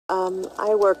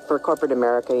I worked for corporate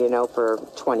America, you know, for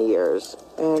 20 years.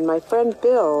 And my friend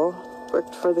Bill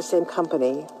worked for the same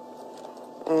company.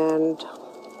 And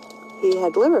he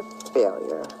had liver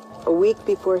failure. A week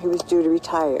before he was due to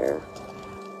retire,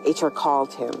 HR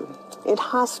called him in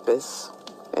hospice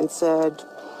and said,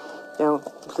 you know,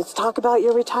 let's talk about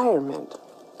your retirement.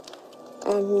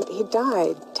 And he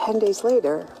died 10 days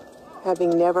later,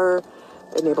 having never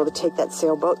been able to take that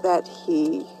sailboat that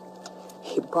he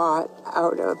bought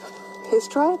out of his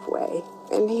driveway.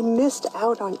 And he missed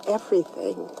out on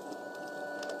everything.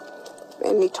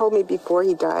 And he told me before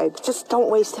he died, just don't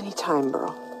waste any time,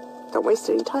 bro. Don't waste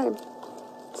any time.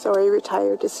 So I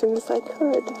retired as soon as I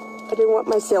could. I didn't want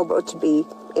my sailboat to be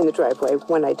in the driveway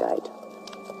when I died.